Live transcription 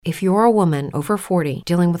If you're a woman over 40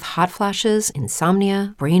 dealing with hot flashes,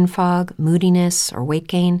 insomnia, brain fog, moodiness, or weight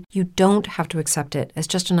gain, you don't have to accept it as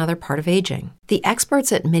just another part of aging. The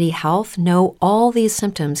experts at MIDI Health know all these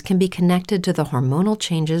symptoms can be connected to the hormonal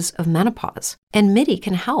changes of menopause. And MIDI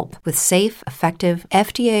can help with safe, effective,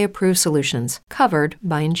 FDA-approved solutions covered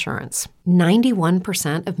by insurance.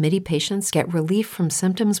 91% of MIDI patients get relief from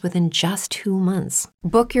symptoms within just 2 months.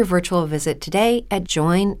 Book your virtual visit today at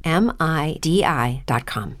joinmidi.com.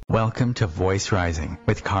 Welcome to Voice Rising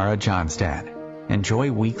with Kara Johnstad. Enjoy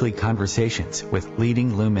weekly conversations with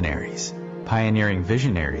leading luminaries, pioneering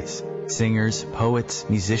visionaries, singers, poets,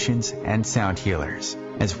 musicians, and sound healers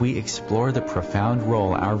as we explore the profound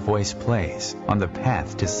role our voice plays on the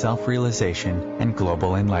path to self-realization and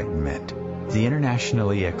global enlightenment. The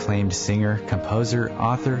internationally acclaimed singer, composer,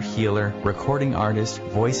 author, healer, recording artist,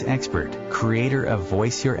 voice expert, creator of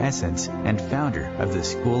Voice Your Essence, and founder of the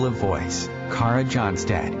School of Voice, Kara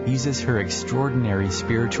Johnstad uses her extraordinary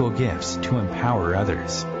spiritual gifts to empower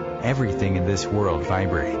others. Everything in this world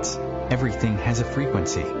vibrates. Everything has a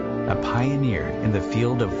frequency. A pioneer in the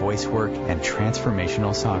field of voice work and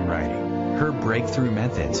transformational songwriting. Her breakthrough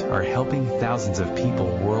methods are helping thousands of people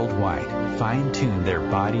worldwide fine-tune their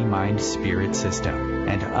body-mind-spirit system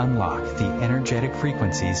and unlock the energetic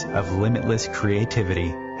frequencies of limitless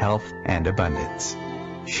creativity, health, and abundance.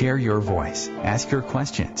 Share your voice, ask your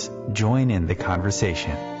questions, join in the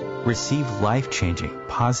conversation. Receive life-changing,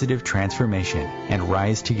 positive transformation and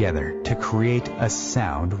rise together to create a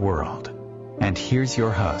sound world. And here's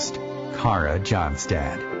your host, Kara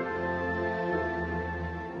Johnstad.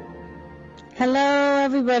 Hello,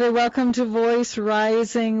 everybody. Welcome to Voice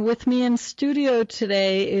Rising. With me in studio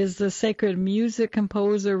today is the sacred music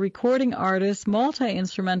composer, recording artist,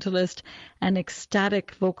 multi-instrumentalist, and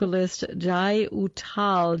ecstatic vocalist, Jai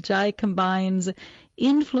Uttal. Jai combines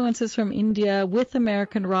influences from India with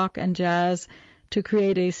American rock and jazz to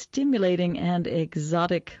create a stimulating and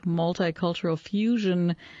exotic multicultural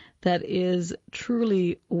fusion that is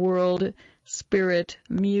truly world spirit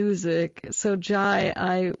music. So Jai,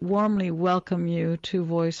 I warmly welcome you to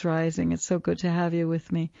Voice Rising. It's so good to have you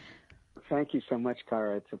with me. Thank you so much,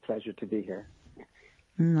 Kara. It's a pleasure to be here.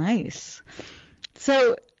 Nice.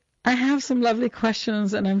 So I have some lovely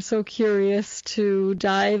questions, and I'm so curious to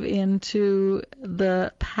dive into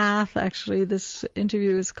the path. Actually, this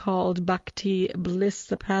interview is called Bhakti Bliss,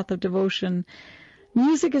 the Path of Devotion.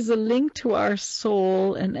 Music is a link to our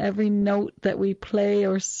soul, and every note that we play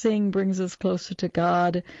or sing brings us closer to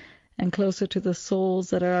God and closer to the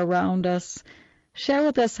souls that are around us. Share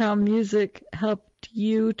with us how music helped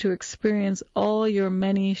you to experience all your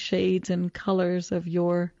many shades and colors of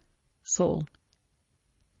your soul.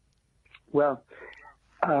 Well,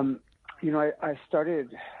 I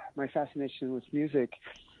started my fascination with music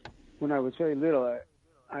when I was very little.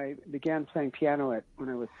 I began playing piano when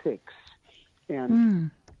I was 6.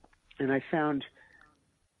 And I found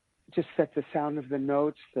just that the sound of the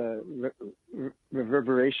notes, the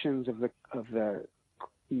reverberations of the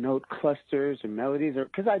note clusters and melodies,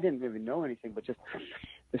 because I didn't really know anything, but just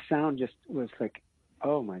the sound just was like,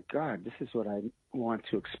 oh my God, this is what I want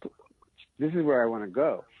to explore. This is where I want to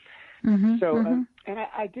go. And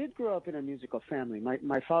I did grow up in a musical family.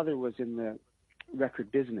 My father was in the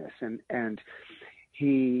record business, and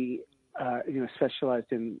he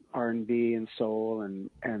specialized in R&B and soul and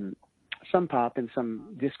some pop and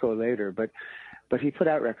some disco later, but he put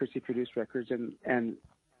out records, he produced records, and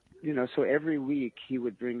so every week he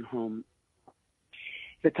would bring home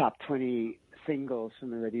the top 20 singles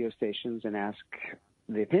from the radio stations and ask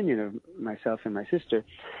the opinion of myself and my sister.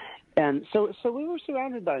 And so we were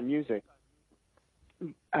surrounded by music.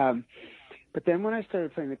 But then when I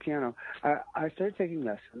started playing the piano, I started taking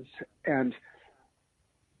lessons, and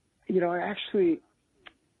I actually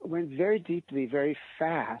went very deeply, very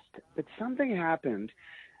fast, but something happened,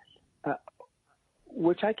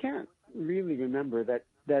 which I can't really remember,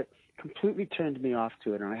 that completely turned me off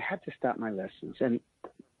to it, and I had to stop my lessons.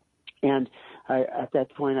 And at that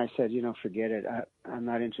point I said, forget it. I'm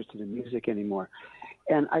not interested in music anymore.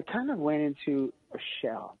 And I kind of went into a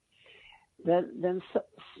shell. Then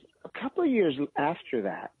a couple of years after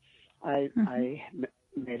that, I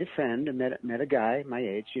made a friend, met a guy my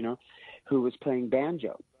age, who was playing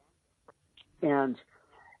banjo. And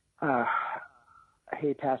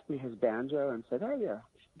he passed me his banjo and said, oh yeah,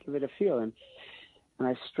 give it a feel. And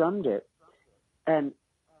I strummed it. And,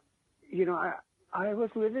 I was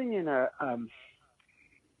living in a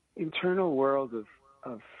internal world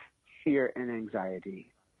of fear and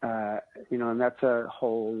anxiety. And that's a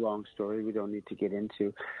whole long story we don't need to get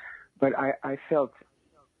into. But I felt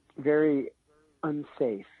very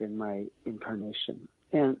unsafe in my incarnation.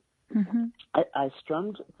 And I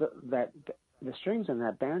strummed the strings on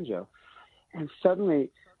that banjo, and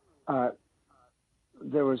suddenly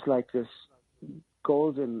there was like this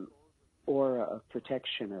golden aura of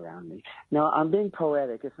protection around me. Now, I'm being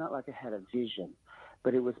poetic. It's not like I had a vision,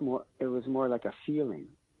 but it was more like a feeling.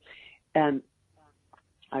 And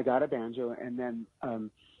I got a banjo, and then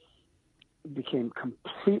became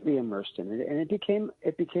completely immersed in it, and it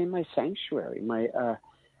became my sanctuary, my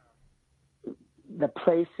the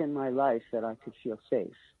place in my life that I could feel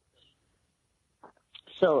safe.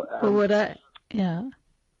 So I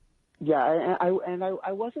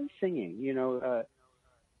wasn't singing. You know,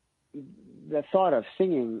 the thought of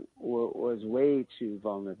singing was way too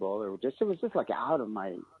vulnerable, or it was just like out of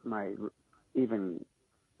my even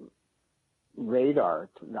radar,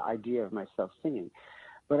 the idea of myself singing.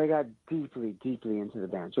 But I got deeply, deeply into the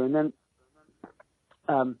banjo, and then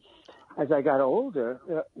as I got older,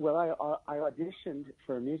 I auditioned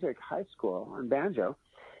for music high school on banjo,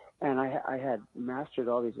 and I had mastered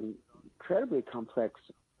all these incredibly complex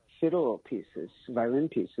fiddle pieces, violin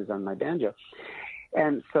pieces on my banjo.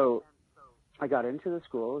 And so I got into the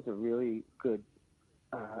school. It was a really good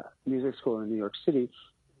music school in New York City.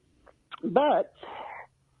 But,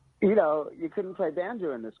 you know, you couldn't play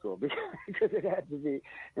banjo in the school because it had to be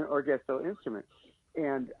an orchestral instrument.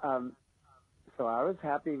 And so I was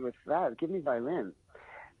happy with that. Give me violin.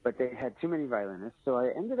 But they had too many violinists. So I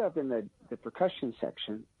ended up in the percussion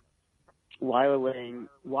section, whiling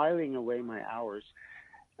away my hours,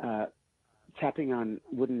 tapping on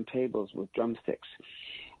wooden tables with drumsticks.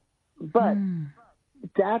 But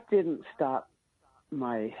that didn't stop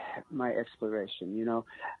my exploration, you know.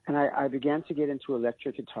 And I began to get into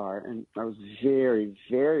electric guitar, and I was very,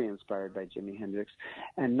 very inspired by Jimi Hendrix,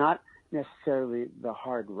 and not necessarily the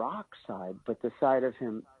hard rock side, but the side of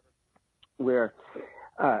him where,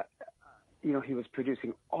 you know, he was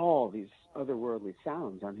producing all these otherworldly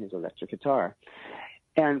sounds on his electric guitar.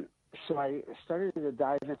 And so I started to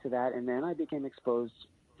dive into that, and then I became exposed.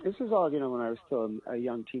 This was all, you know, when I was still a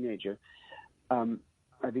young teenager.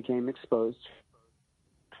 I became exposed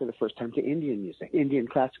for the first time to Indian music, Indian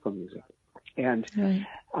classical music. And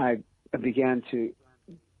I began to,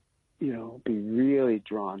 you know, be really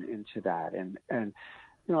drawn into that. And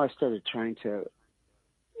you know, I started trying to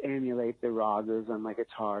emulate the ragas on my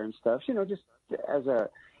guitar and stuff, you know, just as a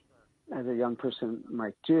young person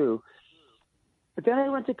might do. But then I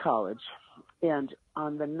went to college, and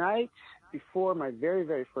on the night before my very,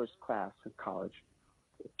 very first class in college,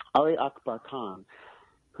 Ali Akbar Khan,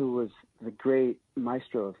 who was the great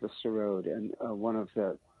maestro of the sarod and one of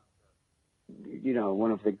the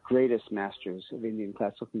greatest masters of Indian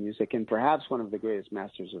classical music, and perhaps one of the greatest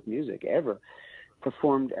masters of music ever,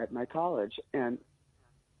 performed at my college. And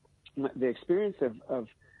the experience of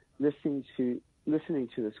listening to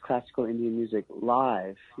this classical Indian music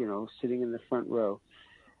live, you know, sitting in the front row,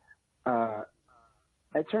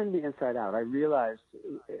 it turned me inside out. I realized,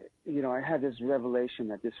 you know, I had this revelation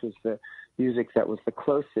that this was the music that was the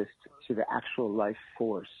closest to the actual life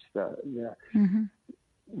force, the you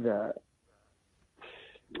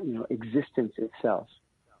know, existence itself.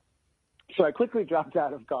 So I quickly dropped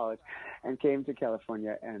out of college and came to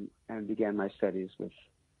California and began my studies with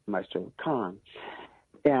Maestro Khan.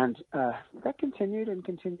 And that continued and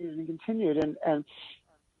continued and continued. And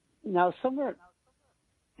now somewhere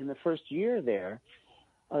in the first year there,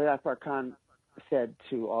 Ali Akbar Khan said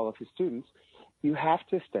to all of his students, you have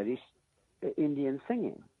to study Indian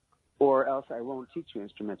singing, or else I won't teach you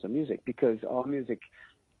instrumental music, because all music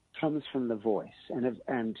comes from the voice.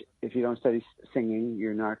 And if you don't study singing,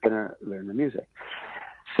 you're not going to learn the music.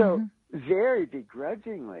 So very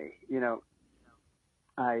begrudgingly, you know,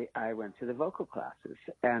 I went to the vocal classes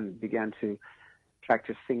and began to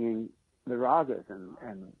practice singing the ragas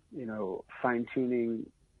and you know, fine-tuning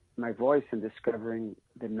my voice and discovering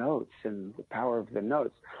the notes and the power of the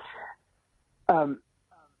notes.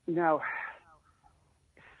 Now,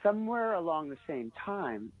 somewhere along the same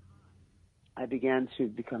time, I began to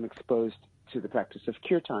become exposed to the practice of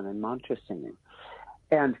kirtan and mantra singing.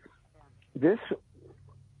 And this,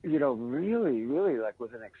 you know, really, really like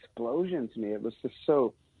was an explosion to me. It was just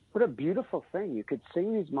what a beautiful thing. You could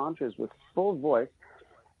sing these mantras with full voice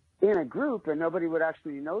in a group and nobody would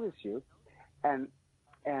actually notice you. And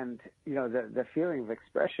you know, the feeling of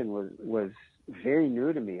expression was very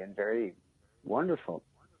new to me and very wonderful.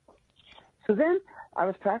 So then I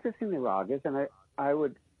was practicing the ragas, and I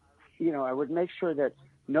would make sure that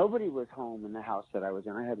nobody was home in the house that I was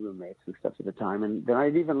in. I had roommates and stuff at the time, and then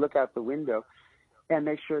I'd even look out the window and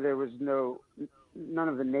make sure there was none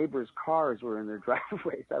of the neighbors' cars were in their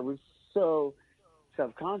driveways. I was so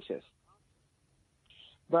self-conscious.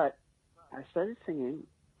 But I started singing,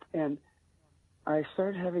 and I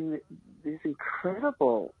started having these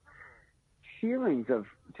incredible feelings of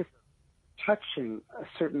just touching a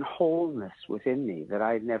certain wholeness within me that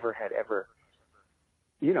I never had ever,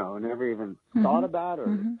 never even thought about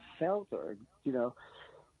or felt or,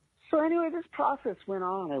 So anyway, this process went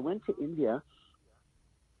on. I went to India,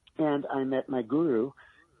 and I met my guru,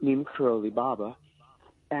 Neem Karoli Baba,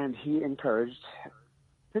 and he encouraged,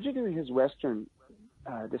 particularly his Western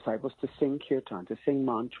disciples, to sing kirtan, to sing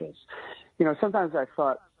mantras. Sometimes I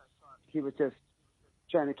thought he was just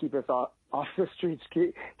trying to keep us off the streets,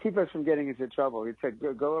 keep us from getting into trouble. He said,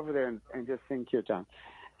 go over there and just sing kirtan.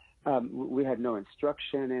 We had no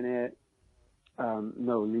instruction in it,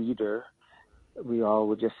 no leader. We all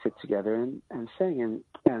would just sit together and sing.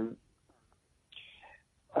 And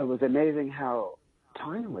it was amazing how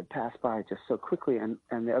time would pass by just so quickly. And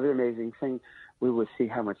the other amazing thing, we would see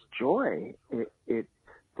how much joy it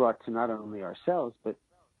brought to not only ourselves, but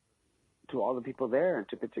to all the people there, and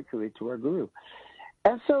particularly to our guru.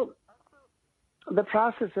 And so the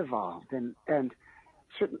process evolved, and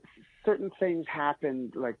certain things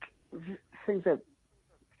happened, like things that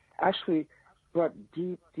actually brought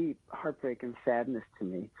deep, deep heartbreak and sadness to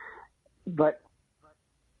me. But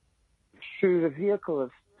through the vehicle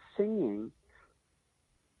of singing,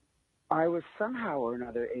 I was somehow or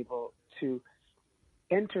another able to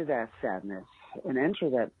enter that sadness and enter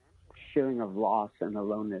that feeling of loss and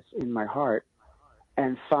aloneness in my heart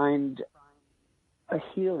and find a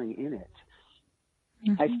healing in it.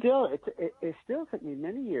 It still took me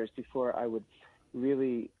many years before I would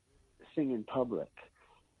really sing in public.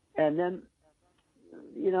 And then,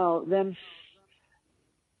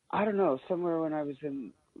 I don't know, somewhere when I was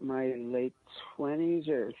in my late 20s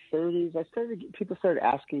or 30s, people started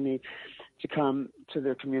asking me to come to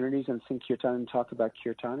their communities and sing kirtan and talk about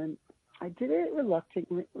kirtan. And I did it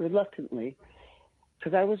reluctantly,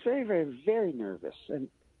 because I was very, very, very nervous. And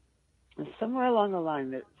somewhere along the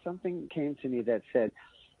line, something came to me that said,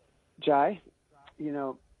 Jai,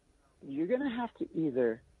 you're going to have to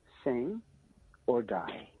either sing or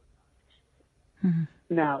die. Mm-hmm.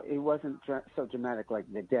 Now, it wasn't so dramatic like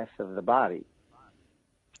the death of the body,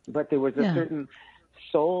 but there was a certain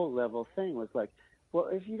soul level thing. Was like, well,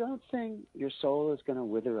 if you don't sing, your soul is going to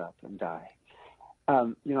wither up and die.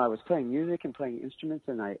 I was playing music and playing instruments,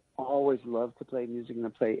 and I always loved to play music and to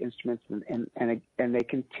play instruments, and they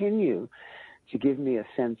continue to give me a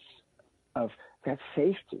sense of that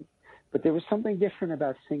safety. But there was something different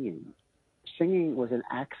about singing. Singing was an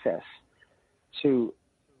access to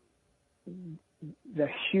the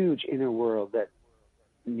huge inner world that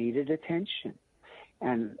needed attention.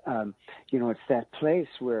 And, it's that place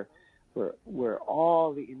where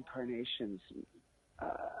all the incarnations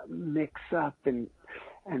mix up and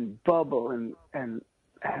bubble and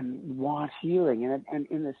want healing. And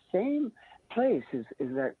in the same place is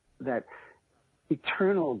that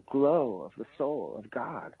eternal glow of the soul of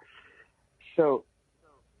God. So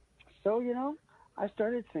I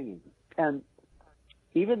started singing. And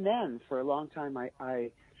even then, for a long time,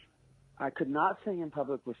 I could not sing in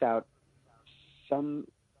public without some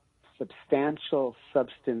substantial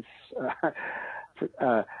substance.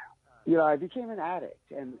 I became an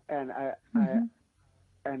addict, and I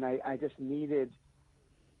just needed.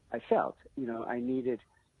 I felt, I needed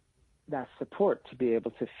that support to be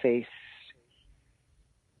able to face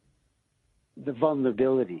the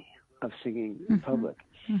vulnerability of singing in public.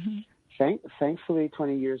 Mm-hmm. Thankfully,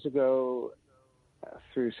 20 years ago,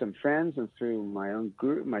 through some friends and through my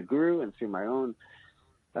guru, and through my own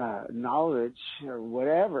knowledge or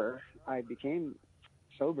whatever, I became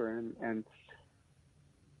sober, and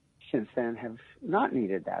since then have not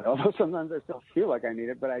needed that. Although sometimes I still feel like I need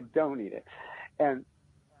it, but I don't need it. And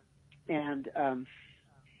an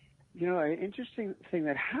interesting thing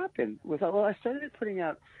that happened was, I started putting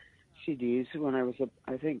out CDs when I was,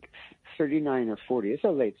 I think, 39 or 40. It's a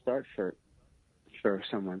late start for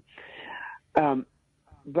someone.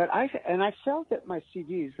 But I felt that my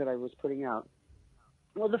CDs that I was putting out,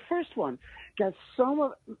 well, the first one got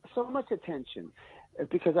so much attention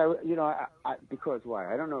because because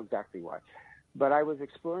why? I don't know exactly why, but I was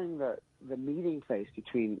exploring the meeting place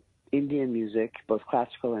between Indian music, both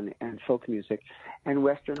classical and folk music, and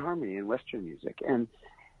Western harmony and Western music, and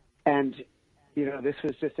this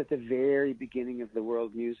was just at the very beginning of the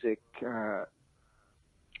world music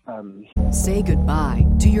Say goodbye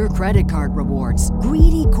to your credit card rewards.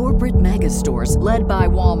 Greedy corporate mega stores, led by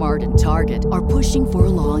Walmart and Target, are pushing for a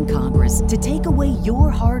law in Congress to take away your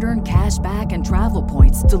hard-earned cash back and travel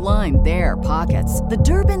points to line their pockets. The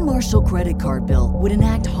Durbin-Marshall credit card bill would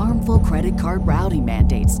enact harmful credit card routing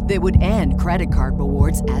mandates that would end credit card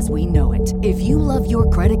rewards as we know it. If you love your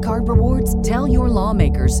credit card rewards, tell your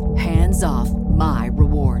lawmakers, hands off my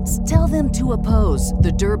rewards. Tell them to oppose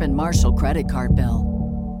the Durbin-Marshall credit card bill.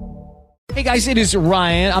 Hey guys, it is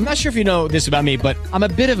Ryan. I'm not sure if you know this about me, but I'm a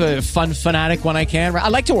bit of a fun fanatic when I can. I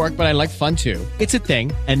like to work, but I like fun too. It's a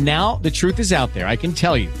thing. And now the truth is out there. I can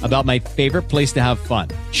tell you about my favorite place to have fun.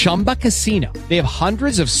 Chumba Casino. They have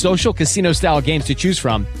hundreds of social casino style games to choose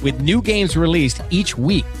from with new games released each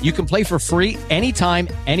week. You can play for free anytime,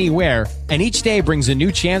 anywhere. And each day brings a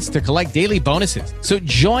new chance to collect daily bonuses. So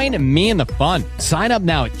join me in the fun. Sign up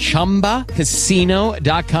now at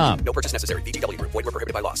ChumbaCasino.com. No purchase necessary. VGW. Void where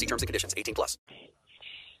prohibited by law. See terms and conditions. 18+.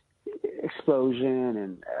 Explosion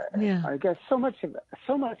and I guess so much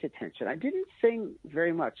attention. I didn't sing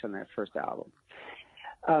very much on that first album.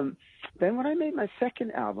 Then when I made my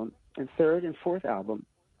second album and third and fourth album,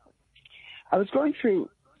 I was going through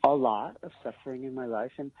a lot of suffering in my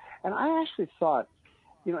life, and I actually thought,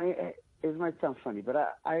 you know, it might sound funny, but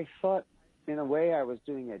I thought in a way I was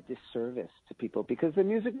doing a disservice to people because the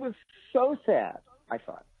music was so sad. I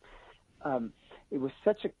thought it was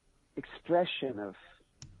such an expression of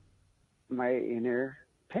my inner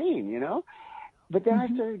pain, you know. But then I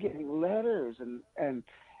started getting letters and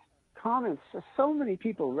comments. So many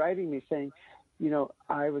people writing me saying, you know,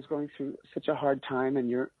 I was going through such a hard time, and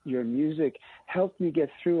your music helped me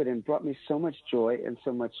get through it and brought me so much joy and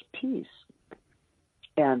so much peace.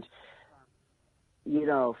 And you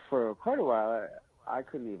know, for quite a while, I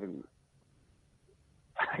couldn't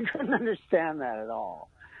understand that at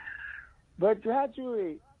all. But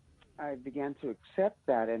gradually, I began to accept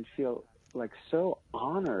that and feel like so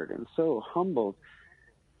honored and so humbled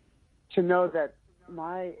to know that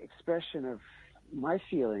my expression of my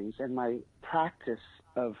feelings and my practice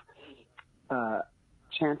of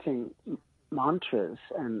chanting mantras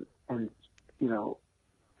and you know,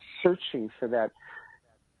 searching for that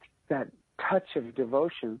touch of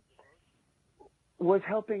devotion was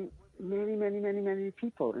helping many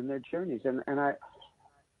people in their journeys. And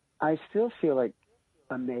I still feel like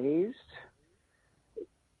amazed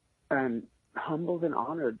and humbled and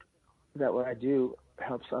honored that what I do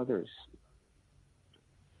helps others.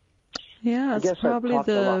 Yeah, it's probably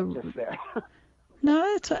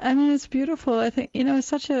No, it's beautiful. I think, you know, it's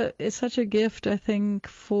such a gift, I think,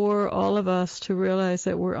 for all of us to realize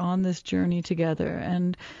that we're on this journey together.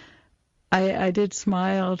 And I did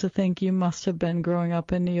smile to think you must have been growing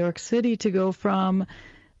up in New York City to go from,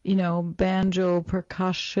 you know, banjo,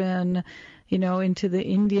 percussion, you know, into the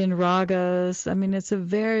Indian ragas. I mean, it's a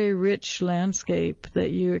very rich landscape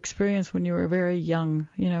that you experienced when you were very young,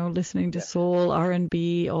 you know, listening to soul,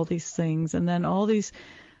 R&B, all these things, and then all these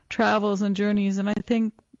travels and journeys. And I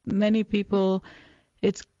think many people,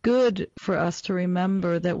 it's good for us to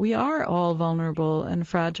remember that we are all vulnerable and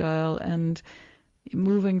fragile and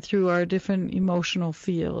moving through our different emotional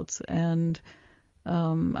fields. And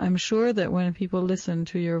I'm sure that when people listen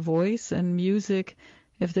to your voice and music,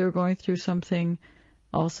 if they're going through something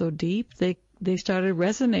also deep, they started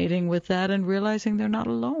resonating with that and realizing they're not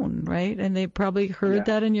alone, right? And they probably heard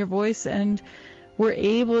that in your voice and were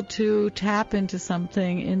able to tap into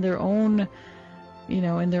something in their own, you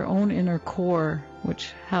know, in their own inner core,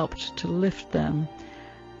 which helped to lift them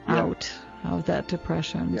out of that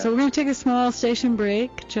depression. So we're going to take a small station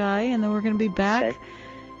break, Jai, and then we're going to be back. Okay.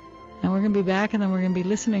 And we're going to be back, and then we're going to be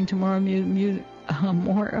listening to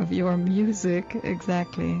more of your music.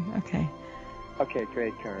 Exactly. Okay. Okay,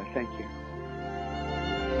 great, Cara. Thank you.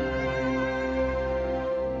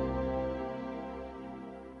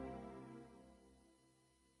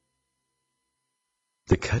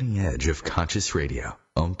 The cutting edge of conscious radio.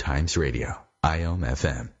 Om Times Radio. IOM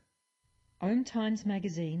FM. Om Times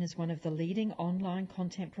Magazine is one of the leading online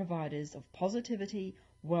content providers of positivity,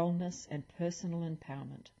 wellness, and personal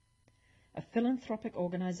empowerment. A philanthropic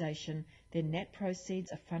organization, their net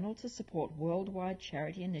proceeds are funneled to support worldwide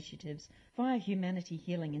charity initiatives via Humanity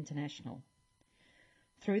Healing International.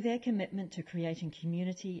 Through their commitment to creating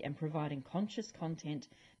community and providing conscious content,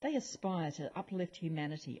 they aspire to uplift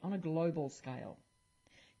humanity on a global scale.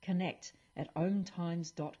 Connect at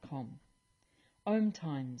omtimes.com. Om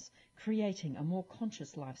Times, creating a more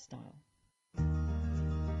conscious lifestyle.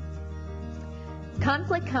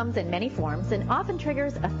 Conflict comes in many forms and often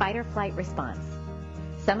triggers a fight-or-flight response.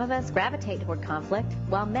 Some of us gravitate toward conflict,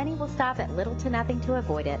 while many will stop at little to nothing to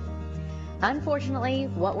avoid it. Unfortunately,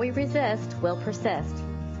 what we resist will persist,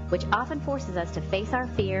 which often forces us to face our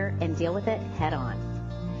fear and deal with it head on.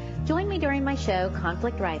 Join me during my show,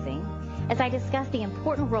 Conflict Rising, as I discuss the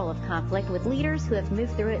important role of conflict with leaders who have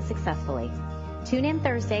moved through it successfully. Tune in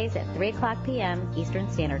Thursdays at 3 o'clock p.m.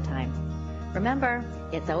 Eastern Standard Time. Remember,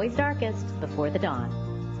 it's always darkest before the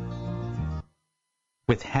dawn.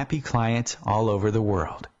 With happy clients all over the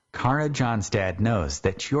world, Kara Johnstad knows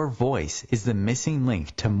that your voice is the missing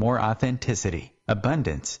link to more authenticity,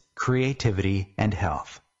 abundance, creativity, and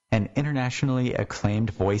health. An internationally acclaimed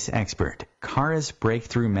voice expert, Kara's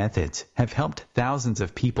breakthrough methods have helped thousands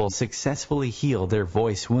of people successfully heal their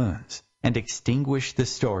voice wounds and extinguish the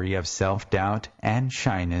story of self-doubt and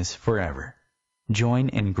shyness forever. Join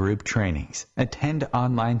in group trainings, attend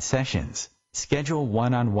online sessions, schedule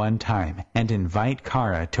one-on-one time, and invite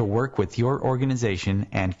Kara to work with your organization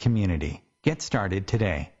and community. Get started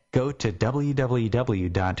today. Go to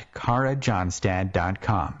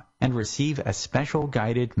www.karajohnstad.com and receive a special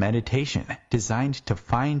guided meditation designed to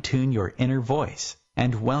fine-tune your inner voice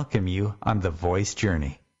and welcome you on the voice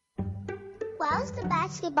journey. Why is the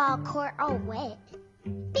basketball court all wet?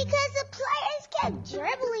 Because the players kept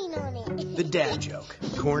dribbling on it. The dad joke.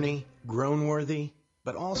 Corny, groan-worthy,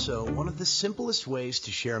 but also one of the simplest ways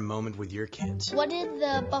to share a moment with your kids. What did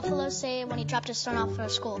the buffalo say when he dropped his son off for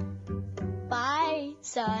school? Bye,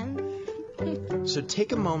 son. So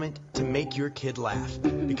take a moment to make your kid laugh,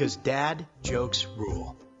 because dad jokes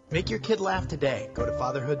rule. Make your kid laugh today. Go to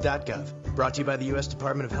fatherhood.gov. Brought to you by the U.S.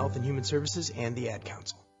 Department of Health and Human Services and the Ad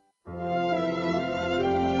Council.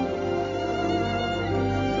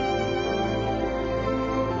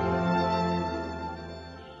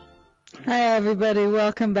 Hi, everybody.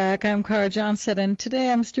 Welcome back. I'm Kara Johnstad, and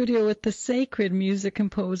today I'm in studio with the sacred music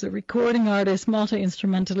composer, recording artist,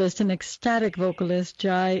 multi-instrumentalist, and ecstatic vocalist,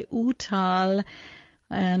 Jai Uttal.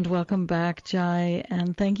 And welcome back, Jai.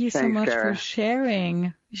 And thank you so much for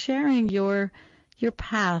sharing your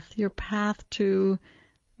path to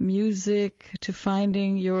music, to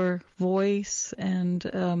finding your voice, and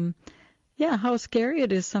how scary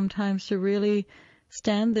it is sometimes to really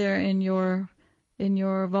stand there in your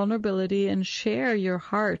vulnerability and share your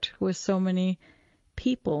heart with so many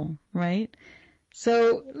people, right?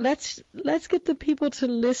 So let's get the people to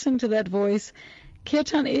listen to that voice.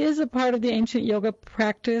 Kirtan is a part of the ancient yoga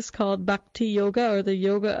practice called Bhakti Yoga, or the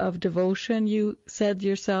yoga of devotion. You said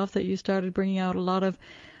yourself that you started bringing out a lot of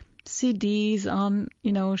CDs on,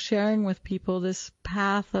 sharing with people this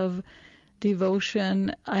path of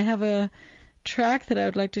devotion. I have a track that I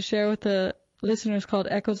would like to share with the listeners called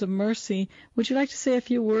Echoes of Mercy. Would you like to say a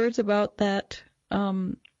few words about that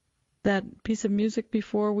piece of music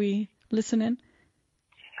before we listen in?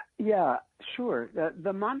 Yeah, sure.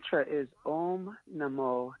 The mantra is Om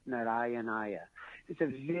Namo Narayanaya. It's a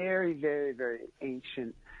very, very, very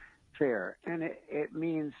ancient prayer, and it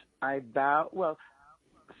means I bow. Well,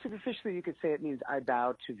 superficially you could say it means I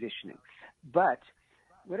bow to Vishnu, but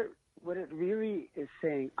what it really is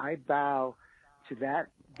saying, I bow to that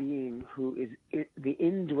being who is the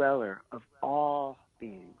indweller of all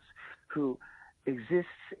beings, who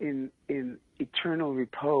exists in eternal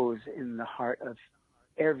repose in the heart of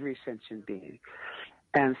every sentient being.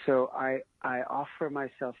 And so I offer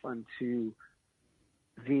myself unto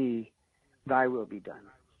thee, thy will be done.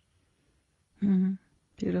 Mm-hmm.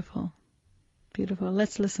 Beautiful. Beautiful.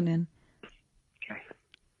 Let's listen in. Okay.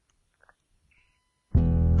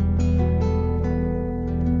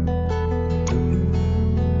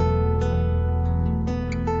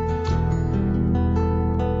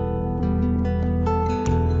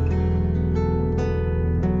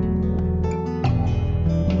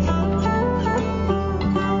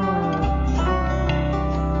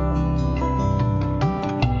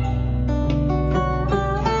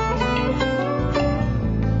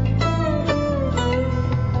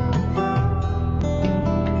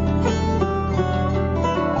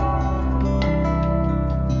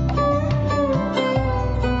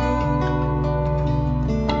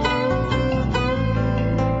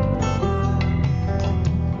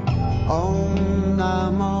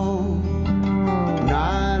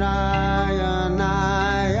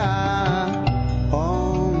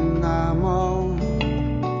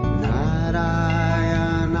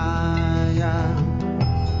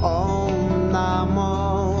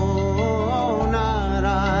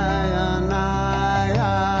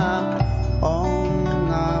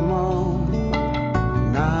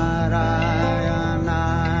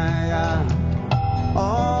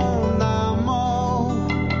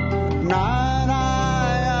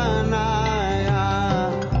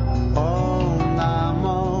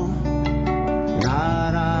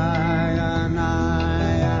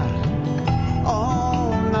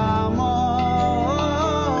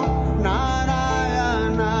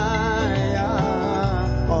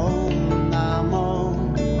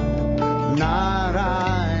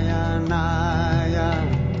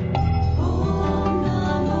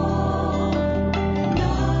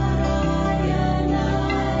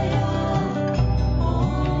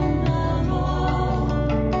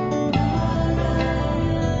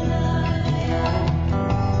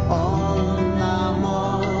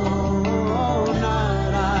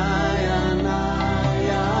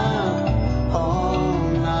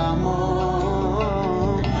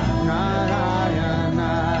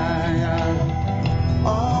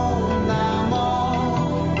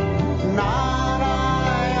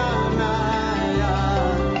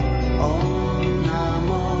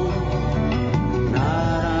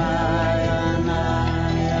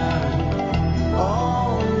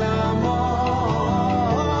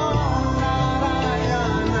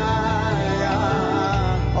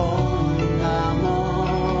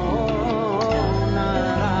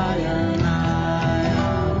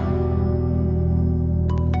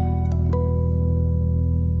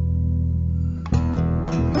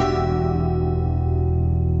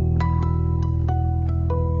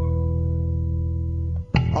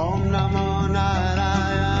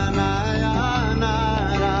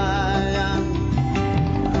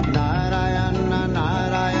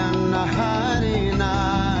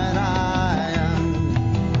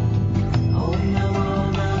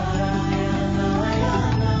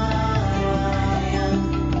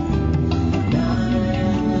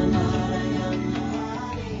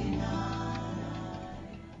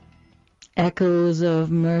 Echoes of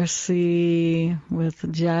Mercy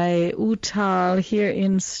with Jai Uttal here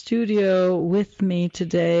in studio with me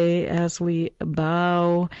today as we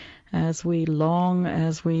bow, as we long,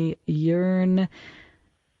 as we yearn,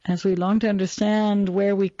 as we long to understand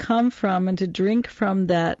where we come from and to drink from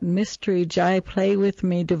that mystery. Jai, play with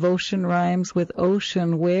me. Devotion rhymes with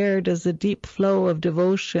ocean. Where does the deep flow of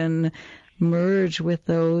devotion merge with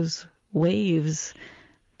those waves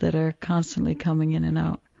that are constantly coming in and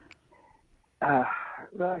out?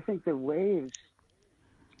 Well, I think the waves,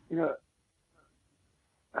 the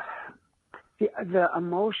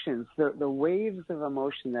emotions, the waves of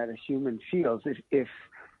emotion that a human feels, if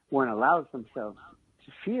one allows themselves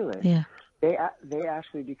to feel it, they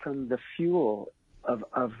actually become the fuel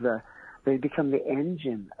they become the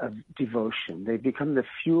engine of devotion. They become the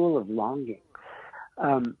fuel of longing.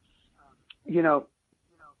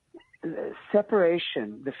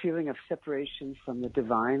 Separation, the feeling of separation from the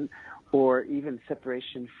divine, or even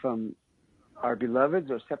separation from our beloveds,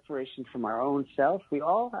 or separation from our own self, we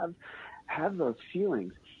all have those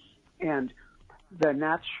feelings. And the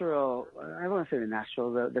natural, I don't want to say the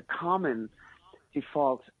natural, the common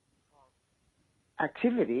default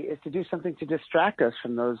activity is to do something to distract us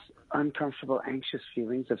from those uncomfortable, anxious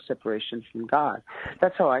feelings of separation from God.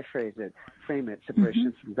 That's how I frame it,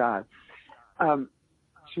 separation from God.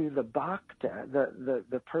 To the bhakta,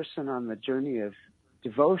 the person on the journey of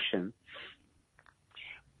devotion,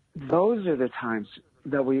 those are the times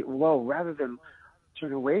that rather than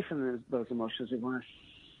turn away from those emotions, we want to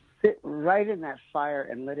sit right in that fire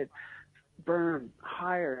and let it burn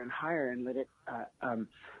higher and higher, and let it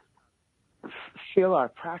fill our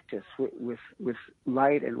practice with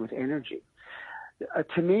light and with energy.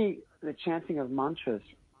 To me, the chanting of mantras,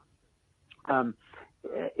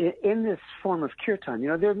 in this form of kirtan,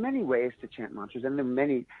 there are many ways to chant mantras, and there are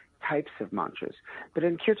many types of mantras. But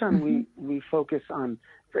in kirtan, we focus on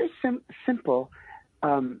very simple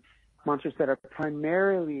mantras that are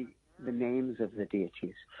primarily the names of the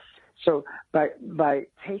deities. So by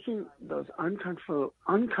taking those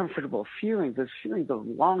uncomfortable feelings, those feelings of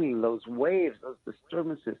longing, those waves, those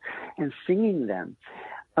disturbances, and singing them,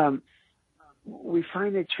 we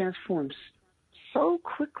find it transforms so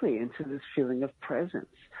quickly into this feeling of presence,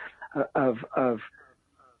 of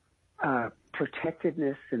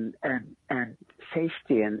protectedness and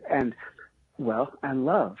safety and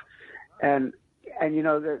love. And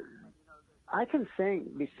I can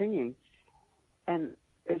be singing, and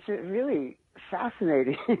it's really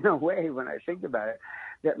fascinating in a way when I think about it,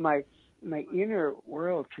 that my inner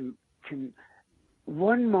world can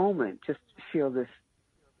one moment just feel this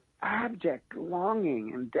abject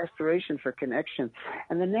longing and desperation for connection,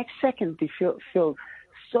 and the next second they feel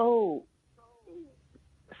so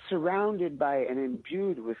surrounded by and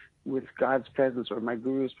imbued with God's presence or my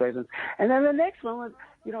guru's presence, and then the next moment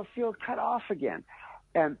feel cut off again,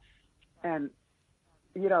 and the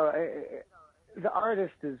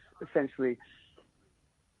artist is essentially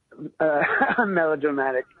a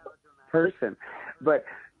melodramatic person, but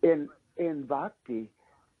in bhakti,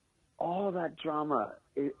 all that drama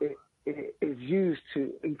is used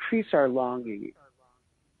to increase our longing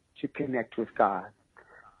to connect with God.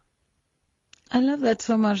 I love that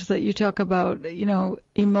so much that you talk about,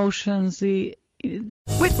 emotions,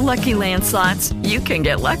 With Lucky Land Slots, you can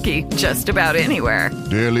get lucky just about anywhere.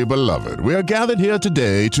 Dearly beloved, we are gathered here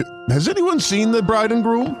today to... Has anyone seen the bride and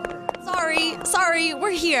groom? Sorry,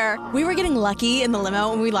 we're here. We were getting lucky in the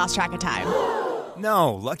limo and we lost track of time.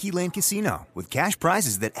 No, Lucky Land Casino, with cash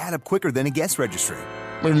prizes that add up quicker than a guest registry.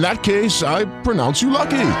 In that case, I pronounce you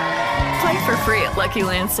lucky. Play for free at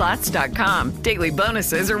LuckyLandSlots.com. Daily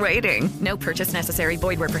bonuses are waiting. No purchase necessary.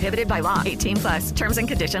 Void where prohibited by law. 18+. Terms and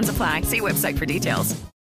conditions apply. See website for details.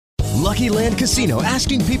 Lucky Land Casino,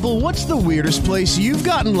 asking people, what's the weirdest place you've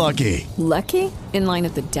gotten lucky? Lucky? In line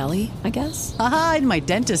at the deli, I guess? Aha, in my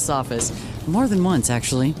dentist's office. More than once,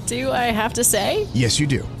 actually. Do I have to say? Yes, you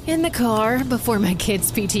do. In the car before my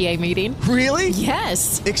kids' PTA meeting. Really?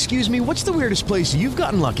 Yes. Excuse me, what's the weirdest place you've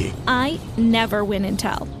gotten lucky? I never win and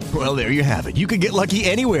tell. Well, there you have it. You can get lucky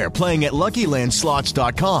anywhere, playing at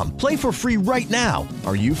LuckyLandSlots.com. Play for free right now.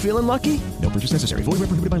 Are you feeling lucky? No purchase necessary. Void where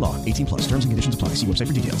prohibited by law. 18+. Terms and conditions apply. See website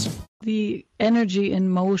for details. The energy in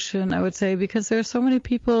motion, I would say, because there are so many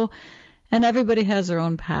people, and everybody has their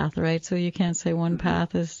own path, right? So you can't say one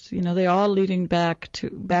path is, they're all leading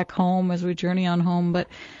back home as we journey on home. But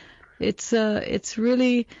it's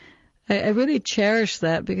really, I really cherish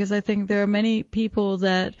that, because I think there are many people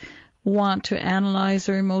that want to analyze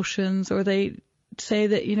their emotions, or they say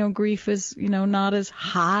that, grief is, not as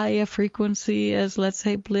high a frequency as, let's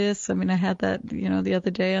say, bliss. I mean, I had that, the other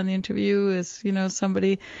day on the interview is,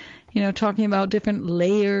 somebody talking about different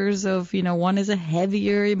layers of, one is a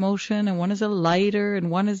heavier emotion and one is a lighter and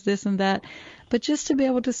one is this and that. But just to be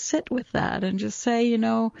able to sit with that and just say,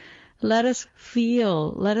 let us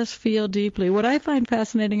feel deeply. What I find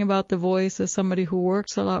fascinating about the voice as somebody who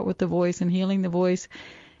works a lot with the voice and healing the voice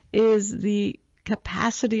is the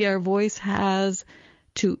capacity our voice has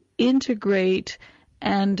to integrate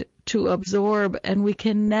and to absorb, and we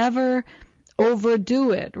can never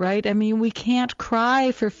overdo it, right? I mean, we can't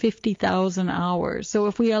cry for 50,000 hours. So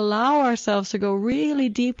if we allow ourselves to go really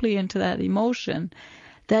deeply into that emotion,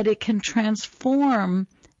 that it can transform,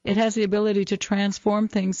 it has the ability to transform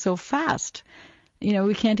things so fast.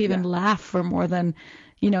 We can't even laugh for more than,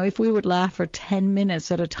 if we would laugh for 10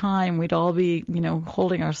 minutes at a time, we'd all be,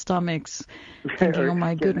 holding our stomachs, thinking, oh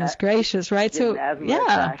my goodness gracious, right? So,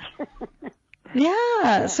 yeah.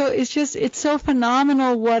 Yeah. So it's so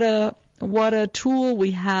phenomenal what a tool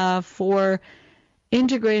we have for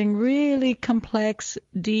integrating really complex,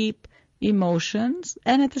 deep emotions,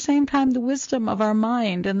 and at the same time the wisdom of our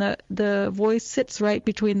mind, and the voice sits right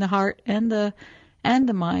between the heart and the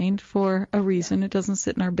mind for a reason. It doesn't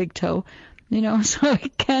sit in our big toe, so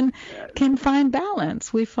it can find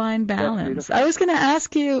balance. We find balance. I was going to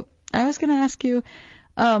ask you,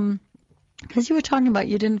 because you were talking about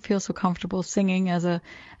you didn't feel so comfortable singing as a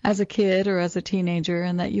kid or as a teenager,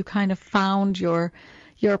 and that you kind of found your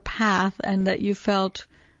path, and that you felt,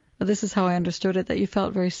 this is how I understood it, that you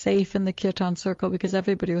felt very safe in the Kirtan circle because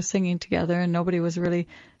everybody was singing together and nobody was really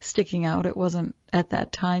sticking out. It wasn't at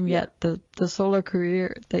that time yet the solo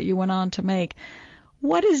career that you went on to make.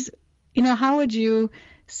 What is, how would you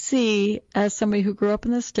see, as somebody who grew up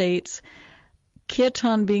in the States,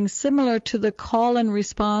 Kirtan being similar to the call and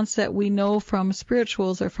response that we know from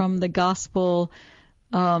spirituals or from the gospel,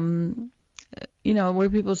 where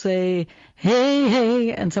people say, hey,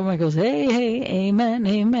 hey, and someone goes, hey, hey, amen,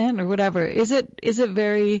 amen, or whatever. Is it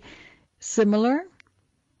very similar?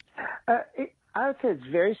 I would say it's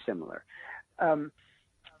very similar. First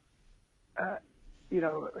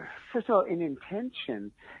of all, in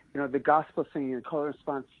intention, the gospel singing and call and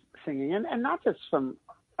response singing, and not just from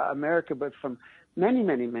America, but from many,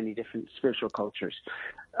 many, many different spiritual cultures.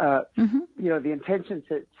 The intention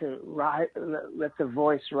to let the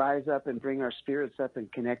voice rise up and bring our spirits up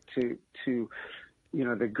and connect to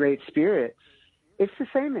the Great Spirit. It's the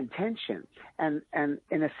same intention, and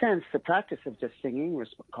in a sense, the practice of just singing,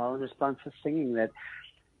 call and response of singing that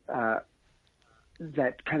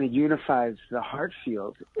kind of unifies the heart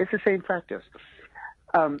field. It's the same practice.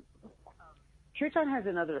 Kirtan has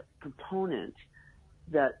another component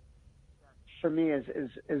that, for me,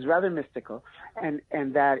 is rather mystical, and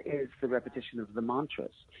that is the repetition of the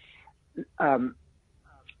mantras.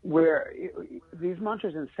 Where these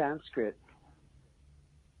mantras in Sanskrit,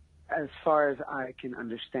 as far as I can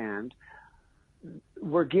understand,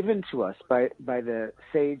 were given to us by the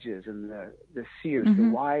sages and the seers, the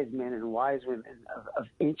wise men and wise women of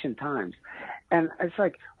ancient times. And it's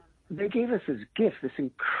like they gave us this gift, this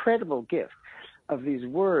incredible gift of these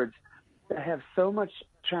words that have so much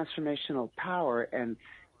transformational power and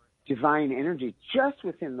divine energy just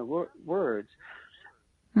within the words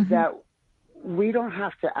that we don't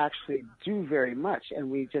have to actually do very much, and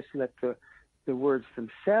we just let the words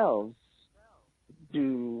themselves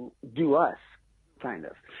do us, kind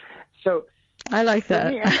of. So I like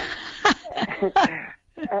that. Me,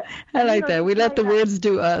 I like that. We let the words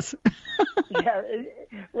do us. Yeah,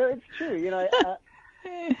 well, it's true.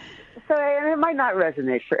 So and it might not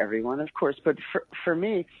resonate for everyone, of course, but for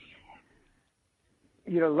me,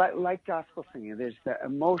 like gospel singing, there's the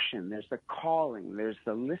emotion, there's the calling, there's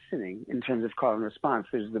the listening in terms of call and response,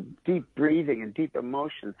 there's the deep breathing and deep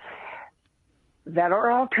emotion that are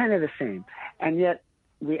all kind of the same. And yet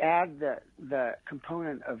we add the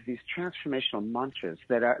component of these transformational mantras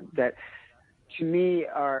that to me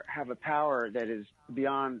have a power that is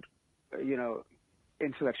beyond,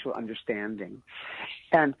 intellectual understanding.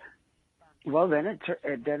 And well, then it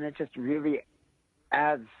just really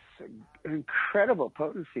adds incredible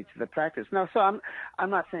potency to the practice. No, so I'm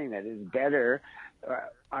not saying that it's better.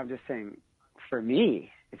 I'm just saying, for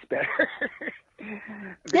me, it's better.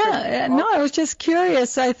 I was just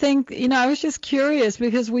curious. I think, I was just curious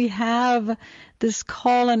because we have this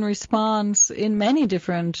call and response in many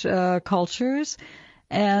different cultures.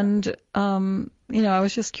 And, I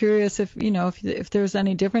was just curious if there's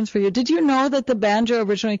any difference for you. Did you know that the banjo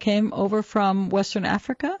originally came over from Western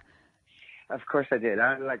Africa? Of course I did.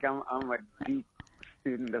 I'm a deep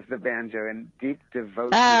student of the banjo and deep devotee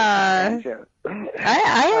of the banjo.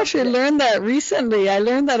 I actually learned that recently. I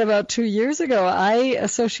learned that about 2 years ago. I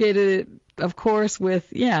associated it, of course,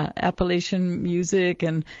 with Appalachian music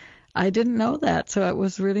and I didn't know that, so it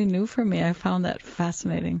was really new for me. I found that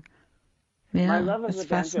fascinating. Yeah, my love of it's the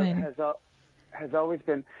banjo fascinating. has always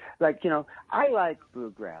been, like, I like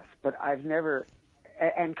bluegrass, but I've never,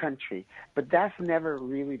 and country, but that's never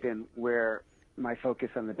really been where my focus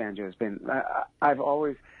on the banjo has been. I've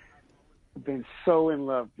always been so in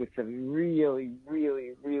love with the really,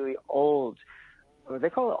 really, really old, they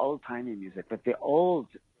call it old-timey music, but the old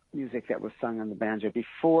music that was sung on the banjo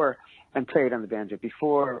before, and played on the banjo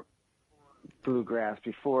before bluegrass,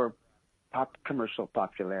 before commercial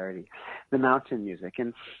popularity, the mountain music.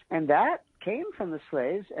 And that came from the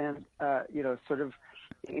slaves and, sort of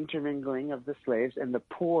intermingling of the slaves and the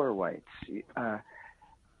poor whites.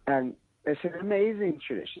 And it's an amazing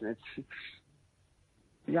tradition.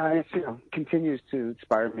 It continues to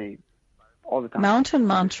inspire me all the time. Mountain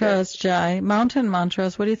mantras, Jai. Mountain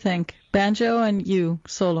mantras. What do you think? Banjo and you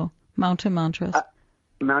solo. Mountain mantras.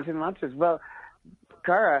 Mountain mantras. Well,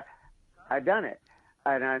 Cara, I've done it,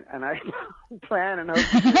 and I plan and hope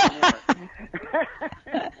to do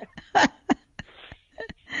more.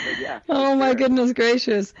 Oh my goodness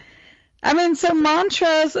gracious. I mean, so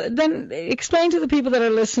mantras, then explain to the people that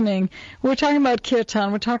are listening. We're talking about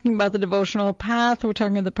kirtan. We're talking about the devotional path. We're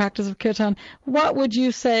talking about the practice of kirtan. What would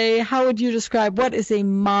you say, how would you describe, what is a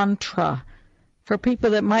mantra for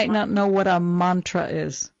people that might not know what a mantra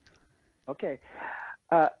is? Okay.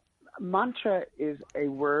 Mantra is a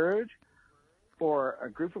word or a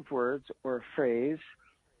group of words or a phrase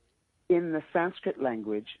in the Sanskrit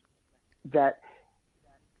language that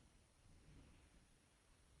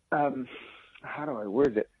how do I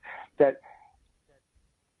word it? That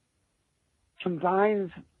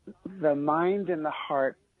combines the mind and the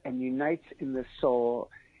heart and unites in the soul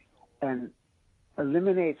and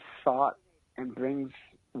eliminates thought and brings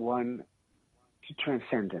one to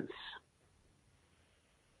transcendence.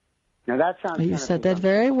 Now that sounds. You said that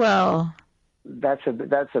very well. That's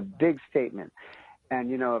a big statement,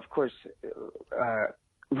 and of course,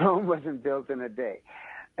 Rome wasn't built in a day,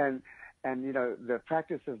 and the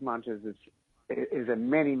practice of mantras is a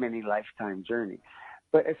many, many lifetime journey.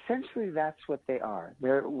 But essentially that's what they are.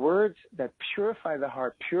 They're words that purify the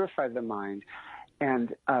heart, purify the mind.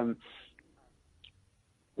 And, some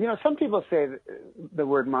people say that the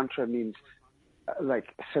word mantra means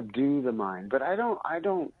like subdue the mind, but I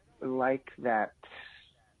don't like that,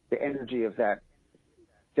 the energy of that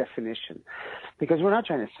definition, because we're not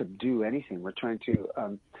trying to subdue anything. We're trying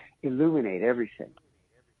to illuminate everything.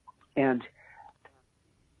 And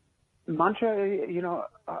mantra,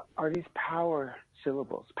 are these power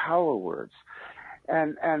syllables, power words.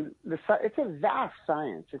 And it's a vast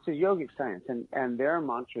science. It's a yogic science. And there are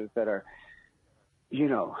mantras that are,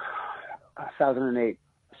 1,008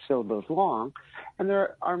 syllables long. And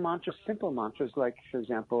there are mantras, simple mantras, like, for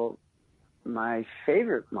example, my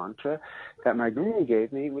favorite mantra that my guru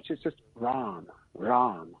gave me, which is just Ram,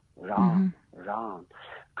 Ram, Ram, Ram.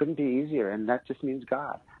 Couldn't be easier. And that just means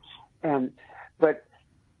God. But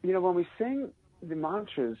when we sing the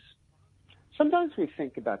mantras, sometimes we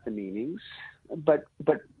think about the meanings, but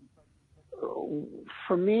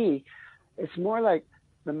for me, it's more like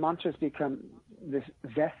the mantras become this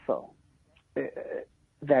vessel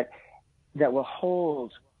that will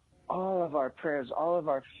hold all of our prayers, all of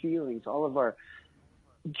our feelings, all of our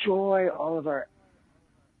joy, all of our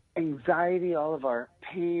anxiety, all of our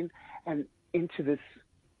pain, and into this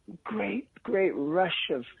great, great rush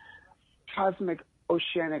of cosmic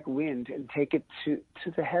oceanic wind, and take it to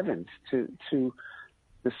the heavens, to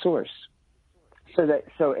the source.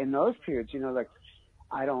 So in those periods,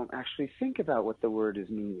 I don't actually think about what the word is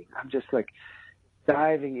meaning. I'm just like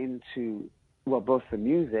diving into, both the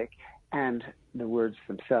music and the words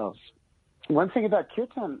themselves. One thing about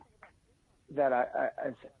kirtan that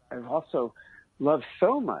I've also loved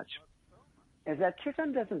so much is that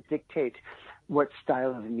kirtan doesn't dictate what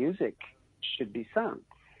style of music should be sung,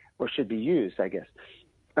 or should be used, I guess.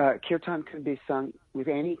 Kirtan can be sung with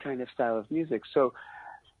any kind of style of music. So,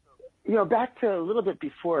 back to a little bit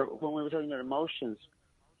before when we were talking about emotions,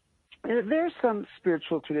 there's some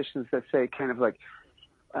spiritual traditions that say kind of like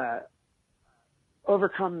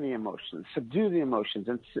overcome the emotions, subdue the emotions,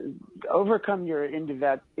 and overcome your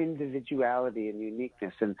individuality and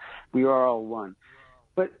uniqueness, and we are all one.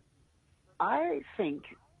 But I think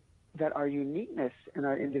that our uniqueness and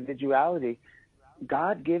our individuality,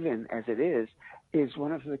 God-given as it is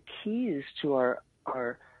one of the keys to our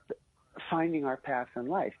finding our path in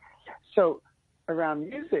life. So around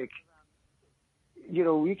music,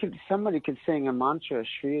 somebody could sing a mantra,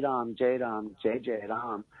 Shri Ram, Jai Ram, Jai Jai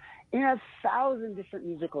Ram, in 1,000 different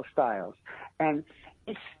musical styles. And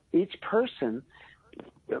each person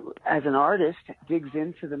as an artist, digs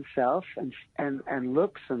into themselves and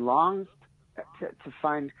looks and longs to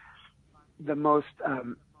find the most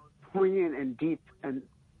poignant and deep and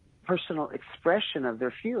personal expression of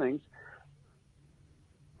their feelings,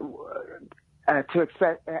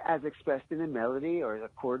 expressed in a melody or a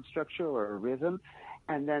chord structure or a rhythm,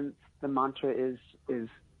 and then the mantra is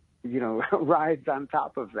rides on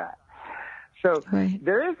top of that. So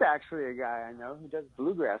There is actually a guy I know who does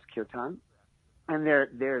bluegrass kirtan, and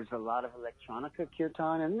there's a lot of electronica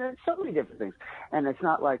kirtan, and there's so many different things. And it's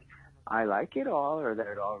not like I like it all or that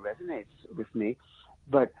it all resonates with me,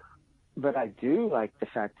 but I do like the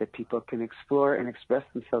fact that people can explore and express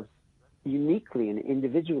themselves uniquely and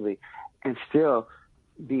individually and still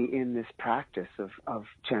be in this practice of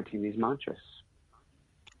chanting these mantras.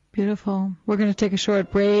 Beautiful. We're going to take a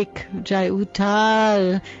short break. Jai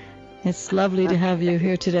Uttal. It's lovely to have you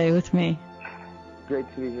here today with me. Great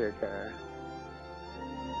to be here, Kara.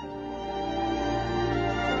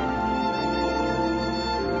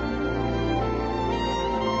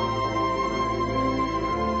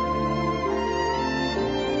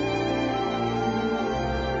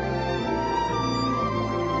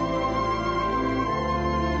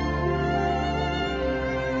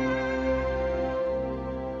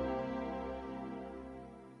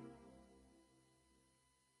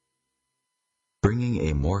 Bringing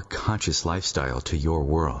a more conscious lifestyle to your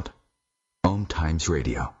world. Om Times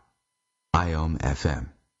Radio. IOM FM.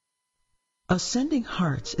 Ascending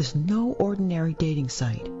Hearts is no ordinary dating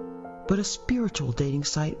site, but a spiritual dating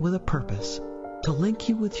site with a purpose, to link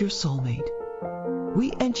you with your soulmate.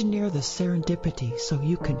 We engineer the serendipity so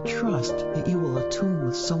you can trust that you will attune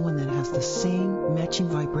with someone that has the same matching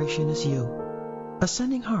vibration as you.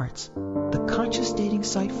 Ascending Hearts, the conscious dating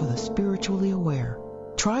site for the spiritually aware.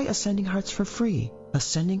 Try Ascending Hearts for free.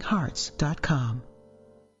 AscendingHearts.com.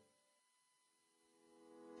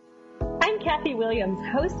 I'm Kathy Williams,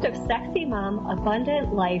 host of Sexy Mom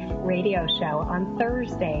Abundant Life radio show on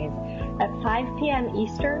Thursdays at 5 p.m.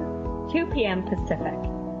 Eastern, 2 p.m. Pacific.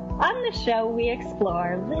 On the show, we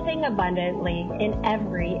explore living abundantly in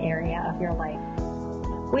every area of your life.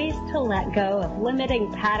 Ways to let go of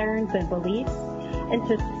limiting patterns and beliefs and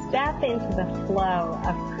to step into the flow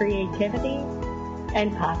of creativity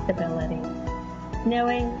and possibility,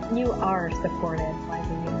 knowing you are supported by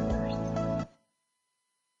the universe.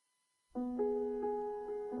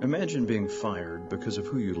 Imagine being fired because of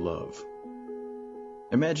who you love.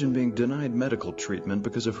 Imagine being denied medical treatment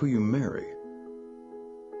because of who you marry.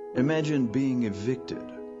 Imagine being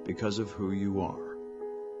evicted because of who you are.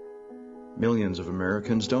 Millions of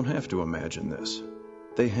Americans don't have to imagine this.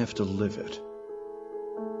 They have to live it.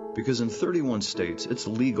 Because in 31 states, it's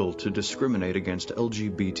legal to discriminate against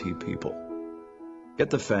LGBT people. Get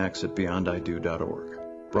the facts at beyondido.org.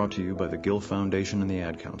 Brought to you by the Gill Foundation and the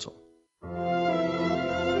Ad Council.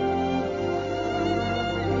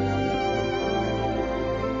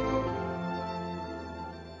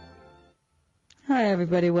 Hi,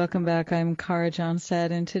 everybody. Welcome back. I'm Kara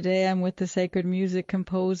Johnstad, and today I'm with the sacred music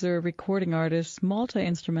composer, recording artist,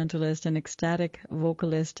 multi-instrumentalist, and ecstatic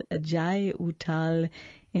vocalist Jai Uttal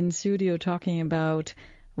in studio talking about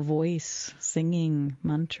voice, singing,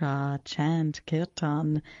 mantra, chant,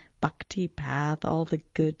 kirtan, bhakti path, all the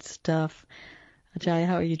good stuff. Jai,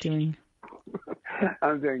 how are you doing?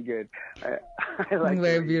 I'm doing good. I like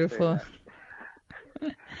very beautiful.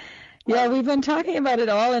 Yeah, we've been talking about it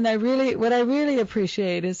all, and what I really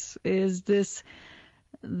appreciate is this.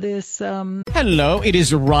 Hello, it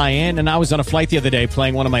is Ryan, and I was on a flight the other day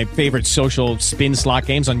playing one of my favorite social spin slot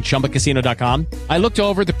games on ChumbaCasino.com. I looked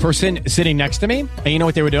over at the person sitting next to me, and you know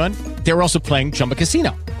what they were doing? They were also playing Chumba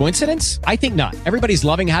Casino. Coincidence? I think not. Everybody's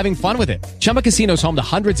loving having fun with it. Chumba Casino is home to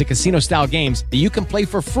hundreds of casino-style games that you can play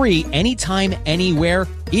for free anytime, anywhere,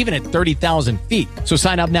 even at 30,000 feet. So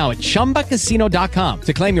sign up now at ChumbaCasino.com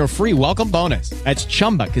to claim your free welcome bonus. That's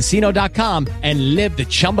ChumbaCasino.com and live the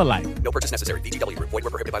Chumba life. No purchase necessary. VGW. Void where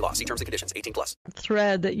prohibited by law. See terms and conditions. 18+.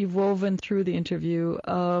 Thread that you've woven through the interview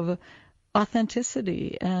of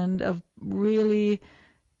authenticity and of really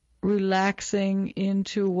relaxing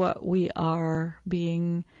into what we are,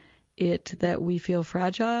 being it that we feel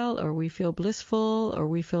fragile or we feel blissful or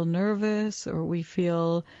we feel nervous or we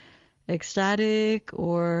feel ecstatic,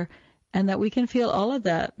 and that we can feel all of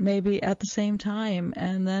that maybe at the same time,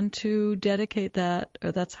 and then to dedicate that,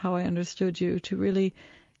 or that's how I understood you, to really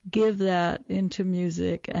give that into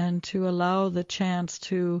music and to allow the chants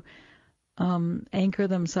to anchor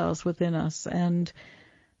themselves within us. And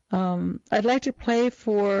I'd like to play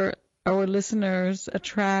for our listeners a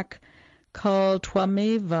track called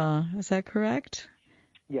Twameva. Is that correct?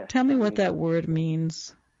 Yes. Tell me what that word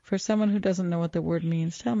means For someone who doesn't know what the word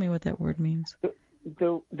means, tell me what that word means.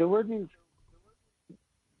 The word means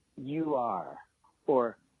you are,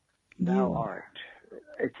 or thou art.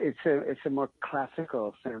 It's a more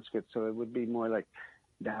classical Sanskrit, so it would be more like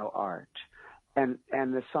thou art. And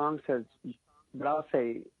the song says, but I'll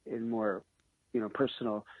say in more,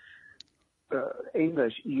 personal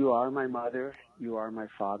English, you are my mother, you are my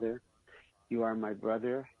father, you are my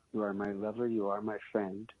brother, you are my lover, you are my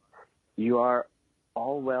friend. You are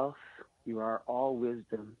all wealth, you are all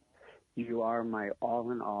wisdom, you are my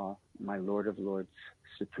all in all, my Lord of Lords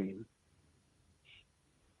supreme.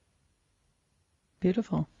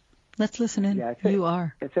 Beautiful. Let's listen in. Yeah, you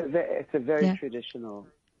are. It's a very traditional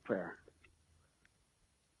prayer.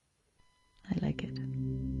 I like it.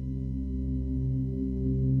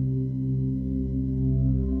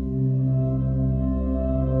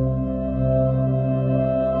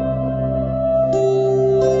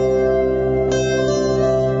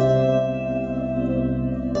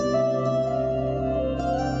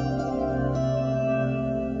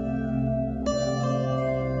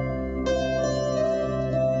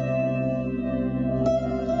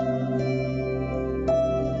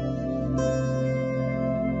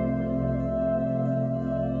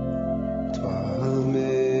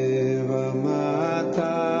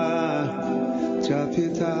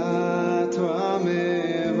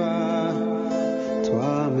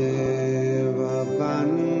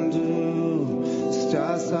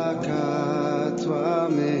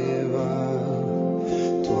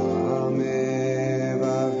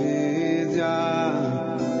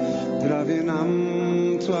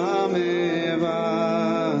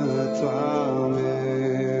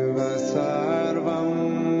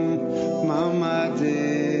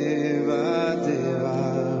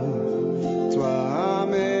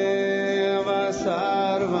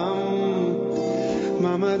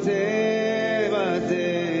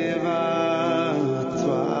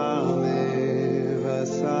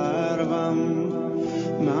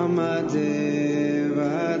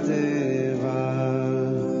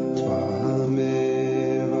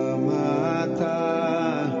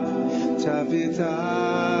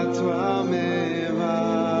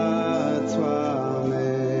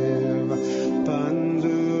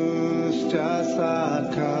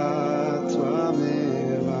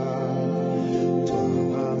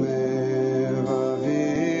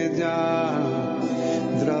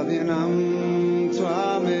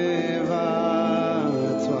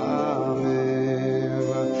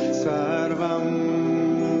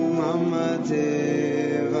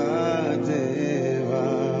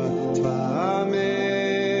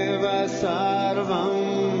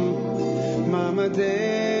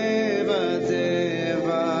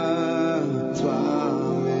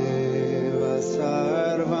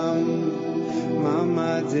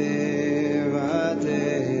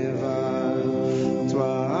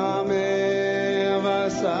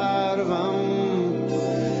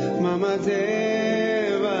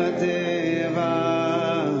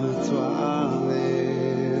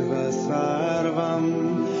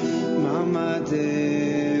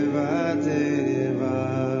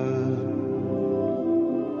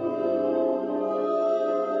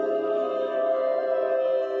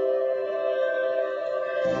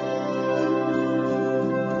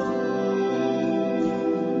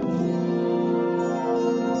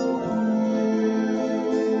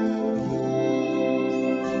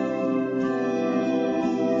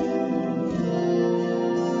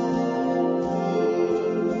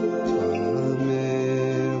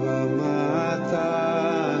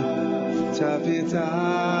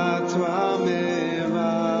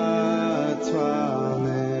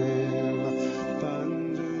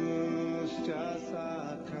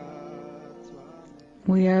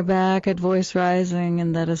 We are back at Voice Rising,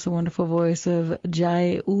 and that is the wonderful voice of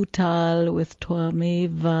Jai Uttal with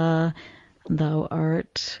Twameva, Thou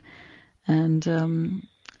Art. And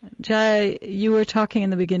Jai, you were talking in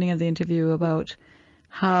the beginning of the interview about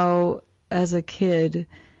how, as a kid,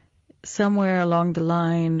 somewhere along the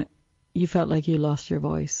line, you felt like you lost your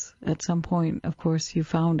voice. At some point, of course, you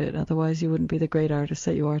found it. Otherwise, you wouldn't be the great artist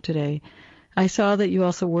that you are today. I saw that you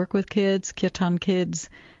also work with kids, Kirtan kids,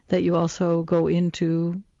 that you also go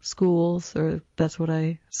into schools, or that's what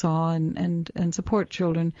I saw, and support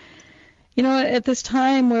children. You know, at this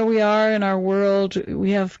time where we are in our world,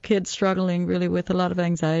 we have kids struggling really with a lot of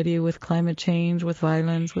anxiety, with climate change, with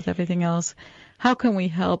violence, with everything else. How can we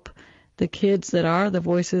help the kids that are the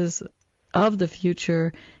voices of the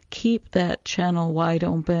future keep that channel wide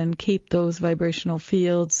open, keep those vibrational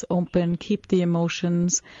fields open, keep the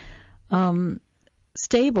emotions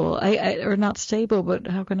stable, or not stable, but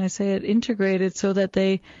how can I say it, integrated, so that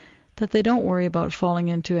they that they don't worry about falling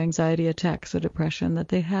into anxiety attacks or depression, that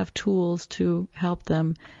they have tools to help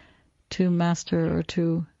them to master or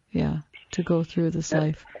to go through this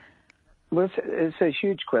life. Well, it's a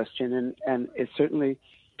huge question, and it's certainly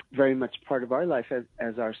very much part of our life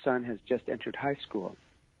as our son has just entered high school.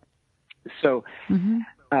 So,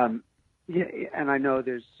 yeah, and I know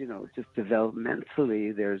there's, just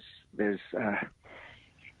developmentally, there's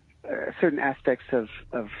certain aspects of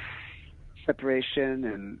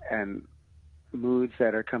separation and moods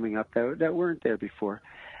that are coming up that weren't there before.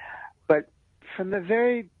 But from the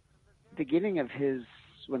very beginning of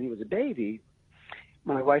when he was a baby,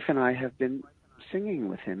 my wife and I have been singing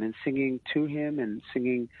with him and singing to him and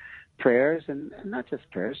singing prayers and not just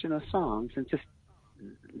prayers, songs, and just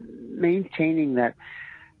maintaining that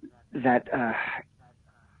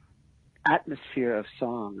atmosphere of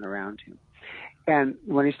song around him. And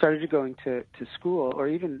when he started going to school, or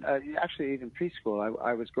even even preschool,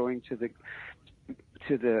 I was going to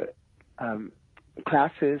the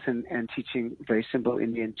classes and teaching very simple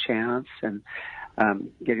Indian chants and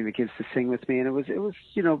getting the kids to sing with me, and it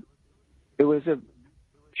was a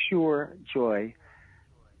pure joy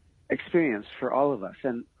experience for all of us.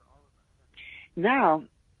 And now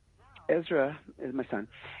Ezra is my son.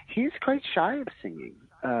 He's quite shy of singing,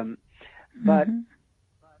 but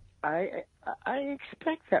I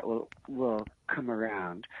expect that will come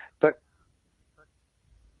around. But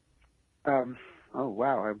oh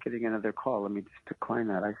wow, I'm getting another call. Let me just decline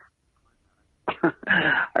that.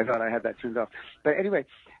 I thought I had that turned off. But anyway,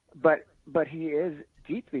 but he is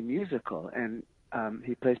deeply musical, and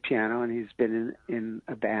he plays piano, and he's been in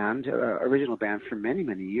a band, original band, for many,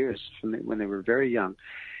 many years, from when they were very young.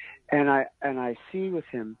 And I see with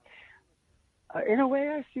him, in a way,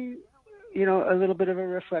 I see, a little bit of a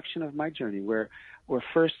reflection of my journey, where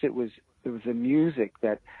first it was the music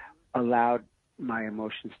that allowed my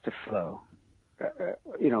emotions to flow,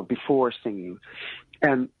 before singing.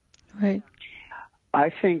 And right. I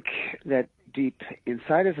think that deep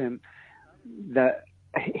inside of him, that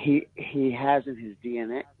he has in his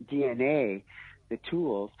DNA the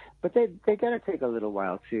tools, but they got to take a little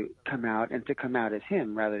while to come out, and to come out as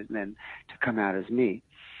him rather than to come out as me.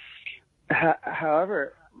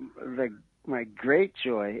 However, my great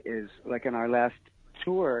joy is, like in our last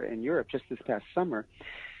tour in Europe just this past summer,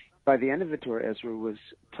 by the end of the tour, Ezra was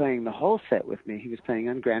playing the whole set with me. He was playing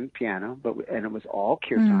on grand piano, and it was all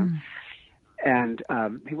kirtan. And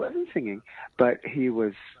he wasn't singing, but he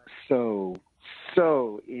was so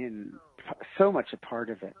much a part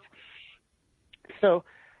of it. So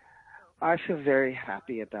I feel very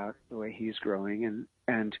happy about the way he's growing,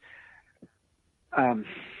 and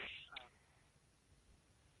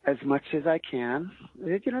as much as I can.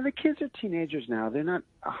 The kids are teenagers now. They're not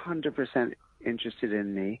 100% interested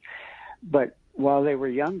in me. But while they were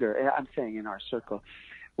younger, I'm saying in our circle,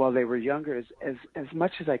 while they were younger, as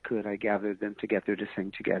much as I could, I gathered them together to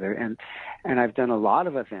sing together. And I've done a lot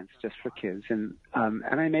of events just for kids. And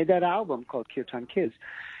I made that album called Kirtan Kids.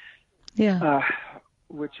 Yeah.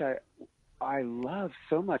 Which I love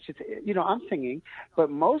so much. It's, I'm singing, but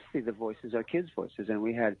mostly the voices are kids' voices. And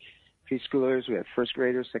we had preschoolers, we had first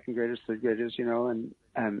graders, second graders, third graders, and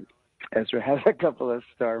Ezra has a couple of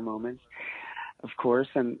star moments, of course.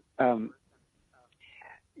 And,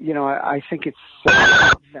 I think it's so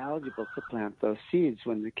valuable to plant those seeds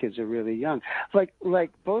when the kids are really young.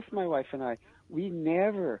 Like both my wife and I, we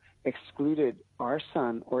never excluded our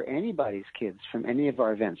son or anybody's kids from any of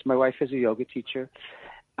our events. My wife is a yoga teacher,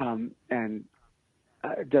 and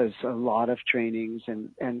does a lot of trainings, and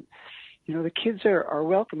the kids are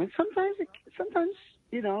welcome. And sometimes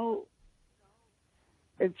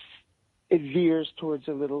it veers towards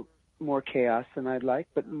a little more chaos than I'd like,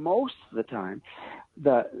 but most of the time,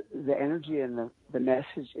 the energy and the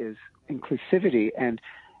message is inclusivity. And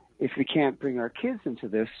if we can't bring our kids into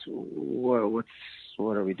this, what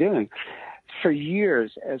are we doing? For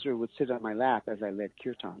years, Ezra would sit on my lap as I led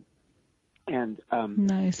kirtan, and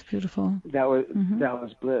nice, beautiful. That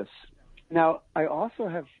was bliss. Now, I also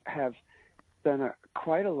have done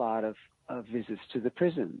quite a lot of visits to the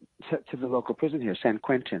prison, to the local prison here, San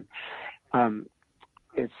Quentin.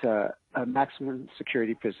 It's a maximum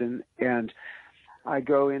security prison, and I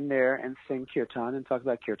go in there and sing kirtan and talk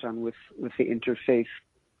about kirtan with the interfaith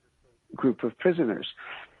group of prisoners.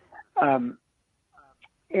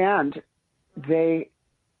 And they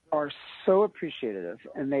are so appreciative,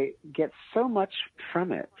 and they get so much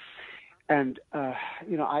from it. And,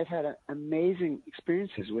 I've had amazing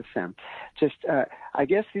experiences with them. Just, I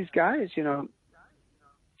guess these guys,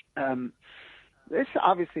 it's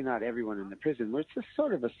obviously not everyone in the prison. It's just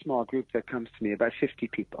sort of a small group that comes to me, about 50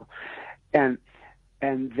 people. And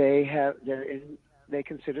and they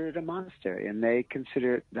consider it a monastery, and they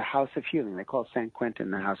consider it the house of healing. They call San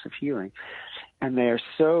Quentin the house of healing, and they are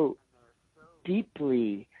so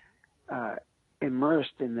deeply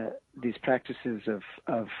immersed in these practices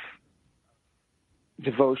of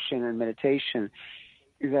devotion and meditation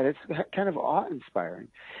that it's kind of awe-inspiring.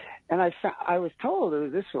 And I was told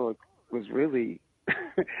that this was really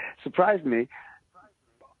surprised me.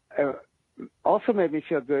 Also made me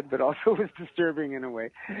feel good, but also was disturbing in a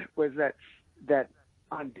way. Was that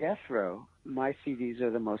on death row, my CDs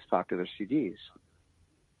are the most popular CDs,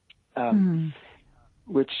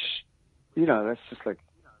 which, that's just like,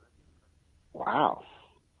 wow.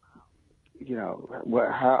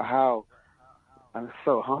 How I'm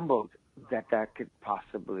so humbled that could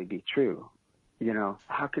possibly be true.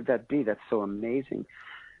 How could that be? That's so amazing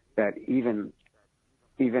that even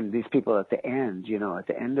these people at the end, at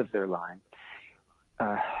the end of their line,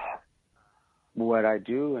 what I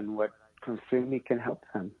do and what comes through me can help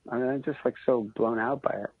them. I'm just like so blown out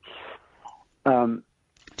by it.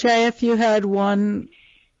 Jay, if you had one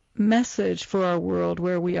message for our world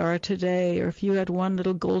where we are today, or if you had one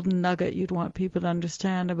little golden nugget you'd want people to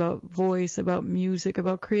understand about voice, about music,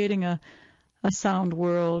 about creating a sound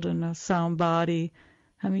world and a sound body.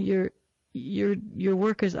 I mean, your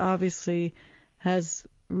work is obviously has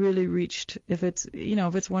really reached, if it's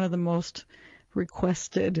one of the most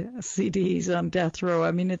requested CDs on death row.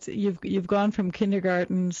 I mean, you've gone from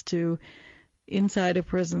kindergartens to inside of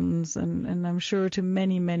prisons, and I'm sure to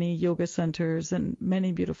many, many yoga centers and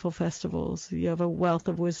many beautiful festivals. You have a wealth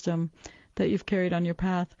of wisdom that you've carried on your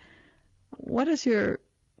path. What is your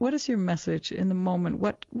message in the moment?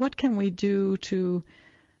 What can we do to,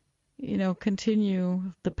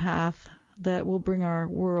 continue the path that will bring our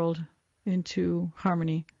world into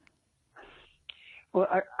harmony? Well,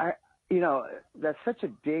 I that's such a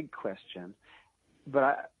big question,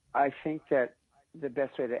 but I think that the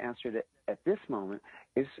best way to answer it at this moment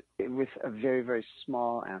is with a very, very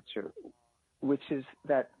small answer, which is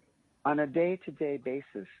that on a day-to-day basis,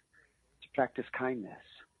 to practice kindness,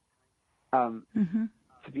 to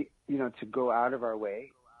be, to go out of our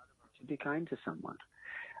way to be kind to someone.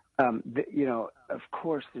 Of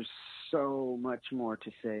course, there's so much more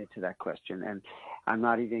to say to that question, and I'm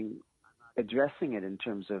not even addressing it in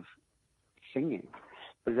terms of singing,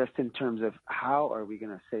 but just in terms of how are we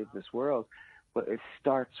going to save this world. Well, it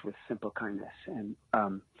starts with simple kindness, and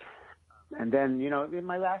then in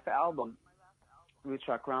my last album,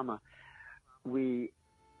 Ruchak Rama, we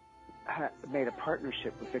made a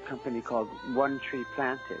partnership with a company called One Tree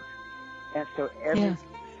Planted, and so every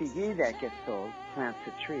CD that gets sold plants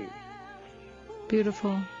a tree.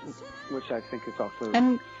 Beautiful. Which I think is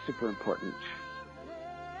also super important.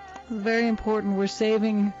 Very important. We're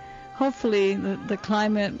saving, hopefully, the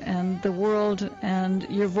climate and the world, and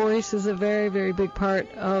your voice is a very, very big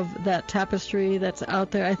part of that tapestry that's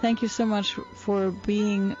out there. I thank you so much for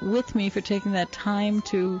being with me, for taking that time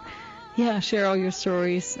to, share all your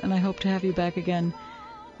stories, and I hope to have you back again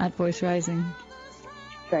at Voice Rising.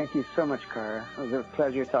 Thank you so much, Cara. It was a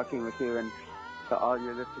pleasure talking with you, and to all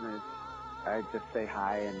your listeners, I just say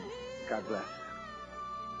hi and God bless.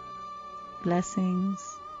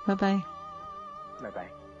 Blessings. Bye-bye. Bye-bye.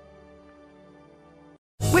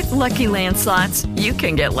 With Lucky Land Slots, you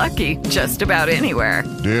can get lucky just about anywhere.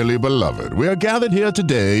 Dearly beloved, we are gathered here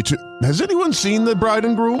today to... Has anyone seen the bride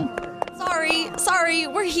and groom? Sorry,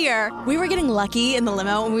 we're here. We were getting lucky in the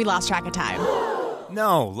limo and we lost track of time.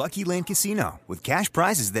 No, Lucky Land Casino, with cash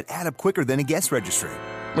prizes that add up quicker than a guest registry.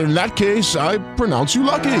 In that case, I pronounce you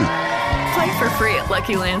lucky. Play for free at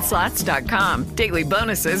LuckyLandSlots.com. Daily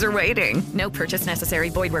bonuses are waiting. No purchase necessary.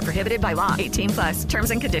 Void where prohibited by law. 18+.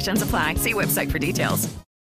 Terms and conditions apply. See website for details.